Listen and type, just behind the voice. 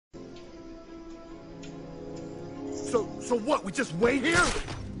So what? We just wait here?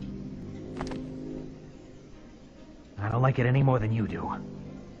 I don't like it any more than you do.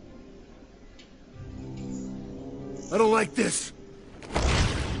 I don't like this.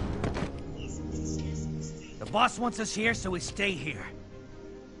 The boss wants us here, so we stay here.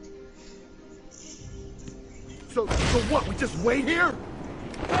 So what? We just wait here?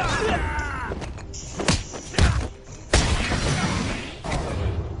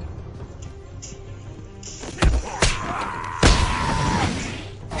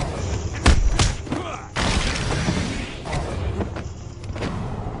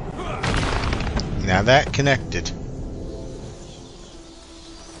 Now that connected.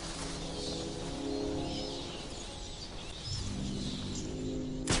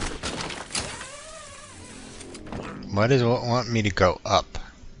 Why does it want me to go up?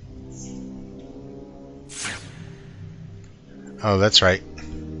 Oh, that's right.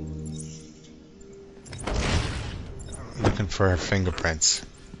 Looking for her fingerprints.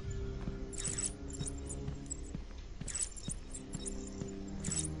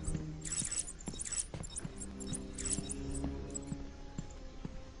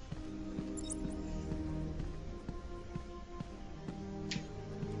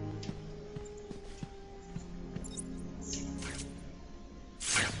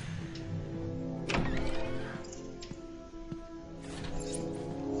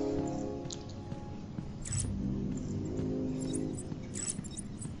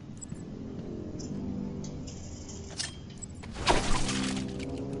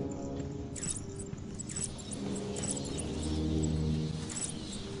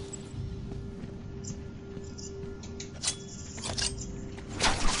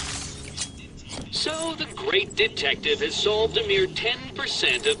 So the great detective has solved a mere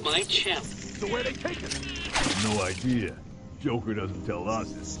 10% of my challenge. So where they take us? No idea. Joker doesn't tell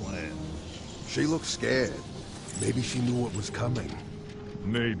us his plan. She looks scared. Maybe she knew what was coming.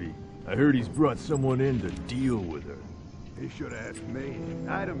 Maybe. I heard he's brought someone in to deal with her. He should have asked me.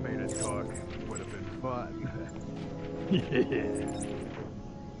 I'd have made it talk. Would have been fun. Yeah.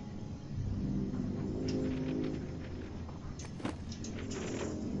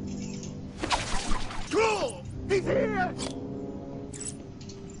 Cool! He's here!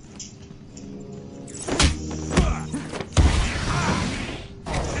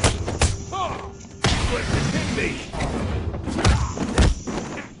 Hit me!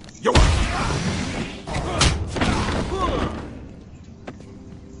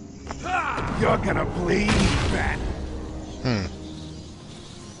 You're gonna bleed, Bat.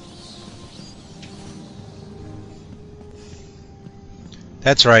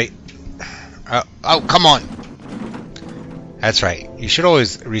 That's right. Oh, come on. That's right. You should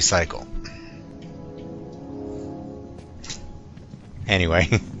always recycle. Anyway.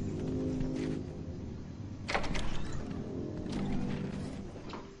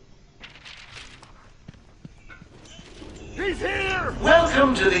 He's here!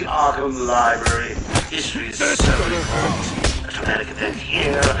 Welcome to the Arkham Library. History is so important. A traumatic event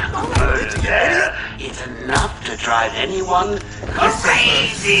here, a murder there. It's enough to drive anyone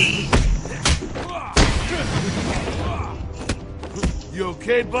crazy. You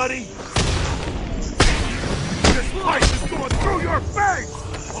okay, buddy? This pipe is going through your face!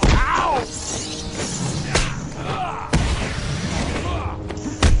 Ow!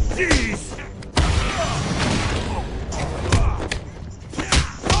 Jeez!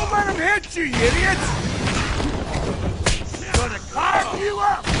 Don't let him hit you, you idiot! Gonna carve you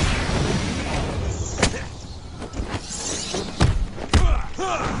up!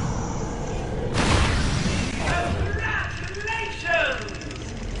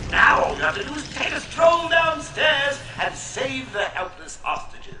 Now all you have to do is take a stroll downstairs and save the helpless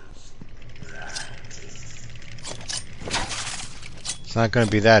hostages. It's not going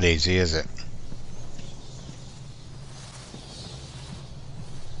to be that easy, is it?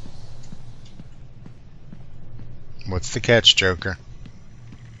 What's the catch, Joker?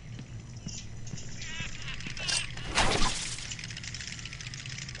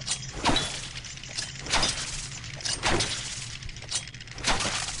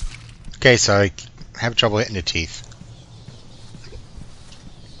 Okay, so I have trouble hitting the teeth.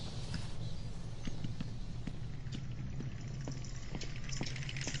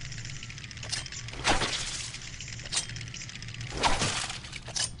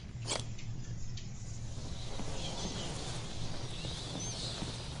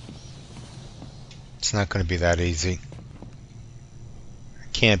 It's not going to be that easy. It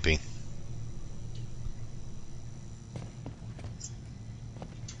can't be.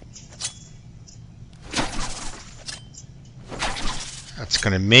 That's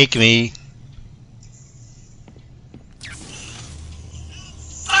going to make me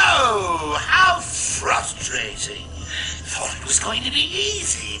was going to be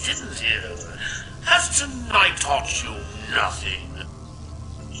easy, didn't you? Has tonight taught you nothing?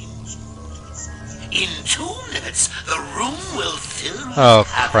 In 2 minutes, the room will fill with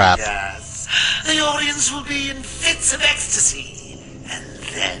happy crap. gas. The audience will be in fits of ecstasy, and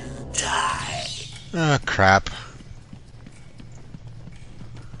then die. Oh, crap.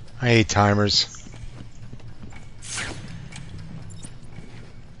 I hate timers.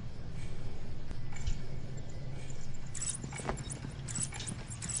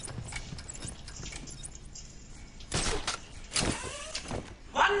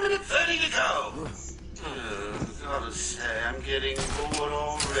 Gotta say, I'm getting bored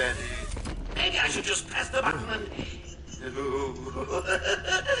already. Maybe I should just press the button and...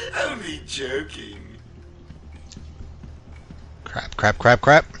 Only joking. Crap, crap, crap,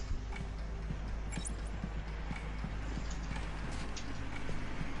 crap.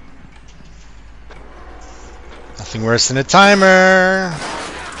 Nothing worse than a timer.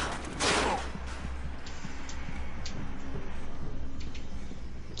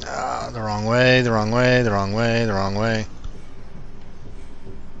 Ah, the wrong way, the wrong way, the wrong way, the wrong way.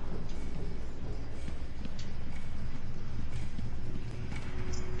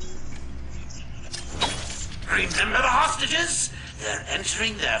 Remember the hostages? They're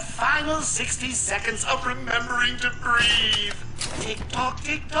entering their final 60 seconds of remembering to breathe. Tick-tock,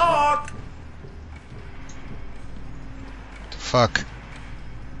 tick-tock. Fuck.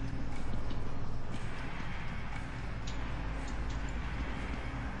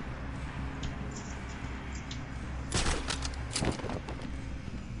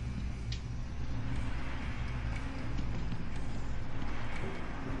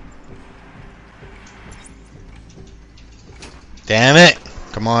 Damn it!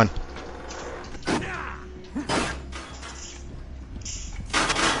 Come on.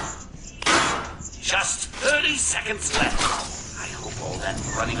 Just 30 seconds left. I hope all that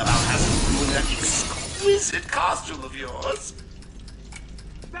running about hasn't ruined that exquisite costume of yours.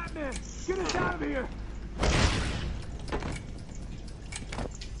 Batman, get us out of here!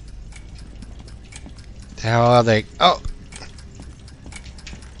 The hell are they? Oh!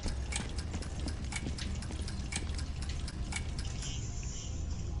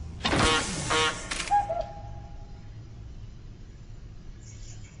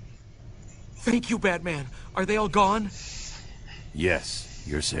 Thank you, Batman. Are they all gone? Yes,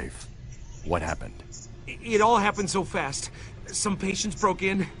 you're safe. What happened? It all happened so fast. Some patients broke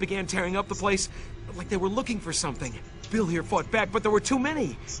in, began tearing up the place, like they were looking for something. Bill here fought back, but there were too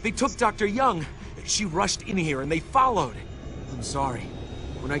many. They took Dr. Young. She rushed in here and they followed. I'm sorry.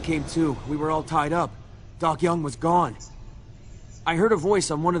 When I came to, we were all tied up. Doc Young was gone. I heard a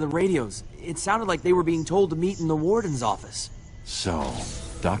voice on one of the radios. It sounded like they were being told to meet in the warden's office. So,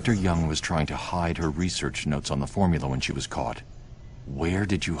 Dr. Young was trying to hide her research notes on the formula when she was caught. Where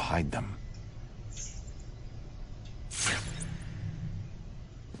did you hide them?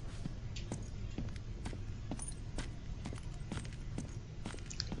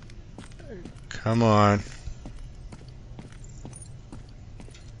 Come on.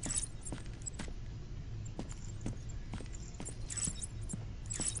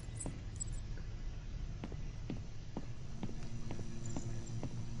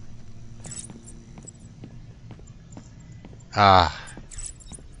 Ah.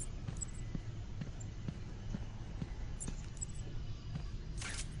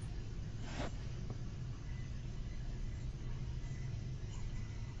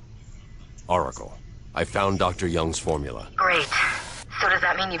 Oracle, I found Dr. Young's formula. Great. So does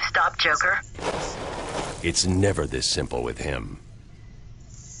that mean you've stopped Joker? It's never this simple with him.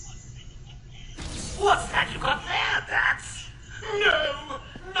 What's that you got there, Bats? No,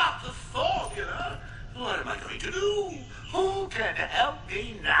 not the formula. What am I going to do? Who can help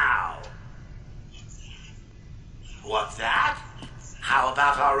me now? What's that? How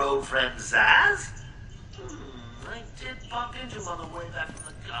about our old friend Zaz? I did bump into him on the way back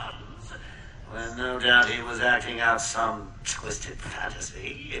from the gardens. Well, no doubt he was acting out some twisted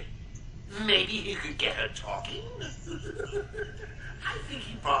fantasy. Maybe he could get her talking? I think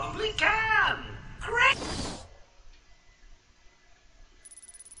he probably can. Correct?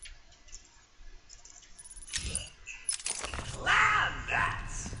 Land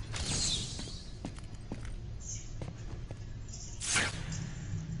bats!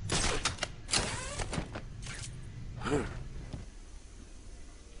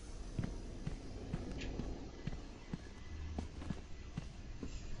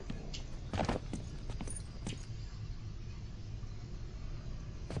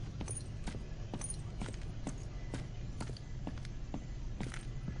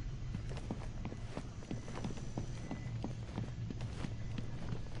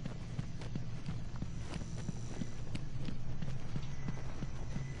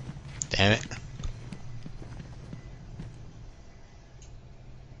 Damn it.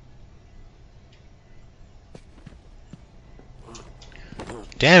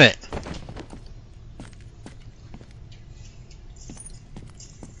 Damn it.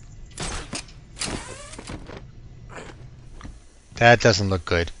 That doesn't look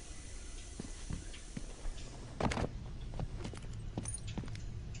good.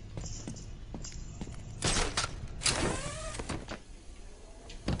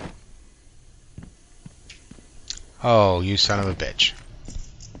 Oh, you son of a bitch.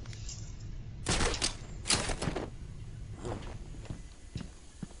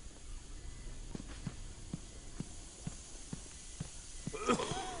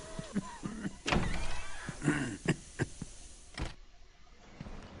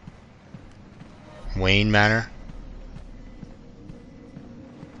 Wayne Manor.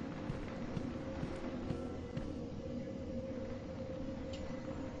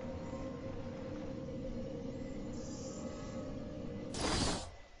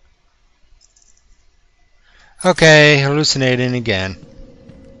 Okay, hallucinating again.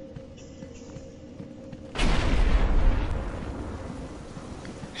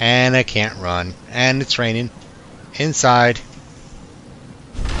 And I can't run. And it's raining. Inside.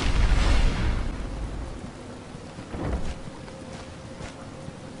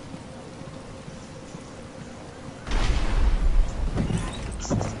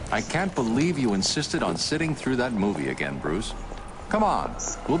 I can't believe you insisted on sitting through that movie again, Bruce. Come on,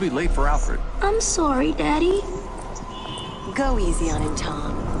 we'll be late for Alfred. I'm sorry, Daddy. Go easy on him,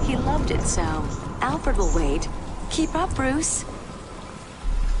 Tom. He loved it so. Alfred will wait. Keep up, Bruce.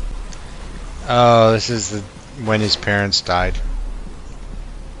 Oh, this is when his parents died.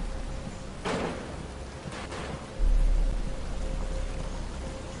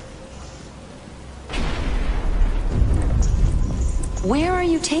 Where are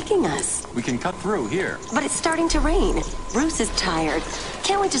you taking us? We can cut through here. But it's starting to rain. Bruce is tired.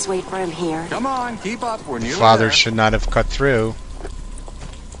 Can't we just wait for him here? Come on, keep up. We're nearly Father there. should not have cut through.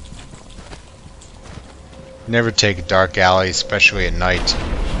 Never take a dark alley, especially at night.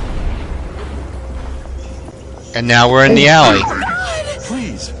 And now we're in the alley.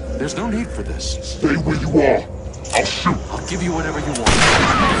 Please, there's no need for this. Stay where you are. I'll shoot. I'll give you whatever you want.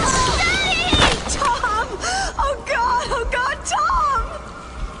 Tom! Oh God, Tom!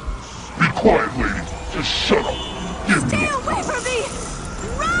 Be quiet, lady. Just shut up. Give me Stay the away from me!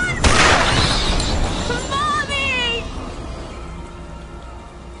 Run! Mommy!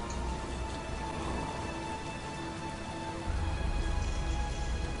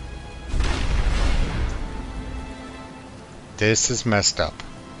 This is messed up.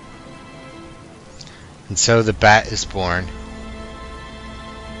 And so the bat is born.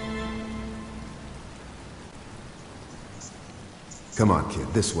 Come on, kid,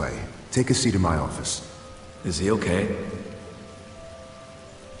 this way. Take a seat in my office. Is he okay?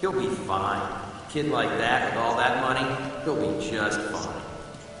 He'll be fine. A kid like that with all that money, he'll be just fine.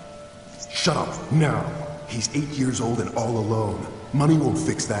 Shut up, now. He's 8 years old and all alone. Money won't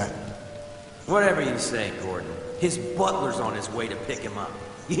fix that. Whatever you say, Gordon. His butler's on his way to pick him up.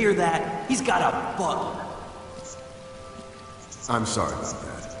 You hear that? He's got a butler. I'm sorry about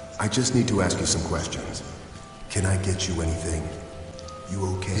that. I just need to ask you some questions. Can I get you anything? You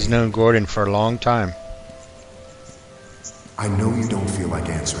okay? He's known Gordon for a long time. I know you don't feel like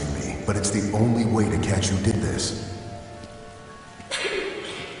answering me, but it's the only way to catch who did this.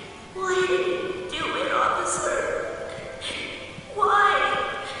 Why did you do it, officer?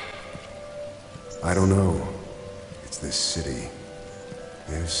 Why? I don't know. It's this city.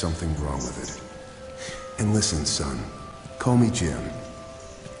 There's something wrong with it. And listen, son. Call me Jim.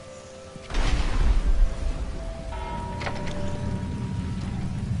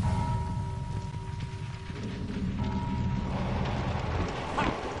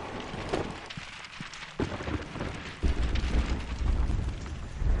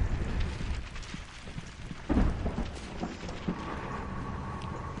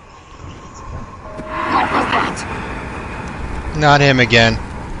 Not him again.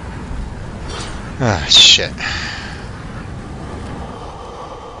 Ah, shit.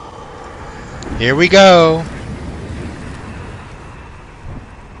 Here we go.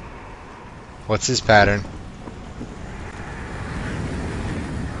 What's his pattern?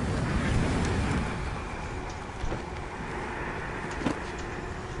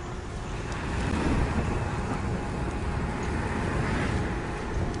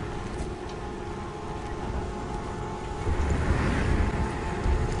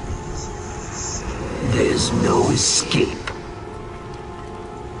 There's no escape.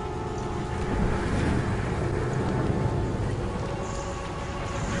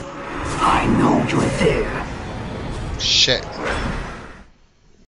 you were there. Shit.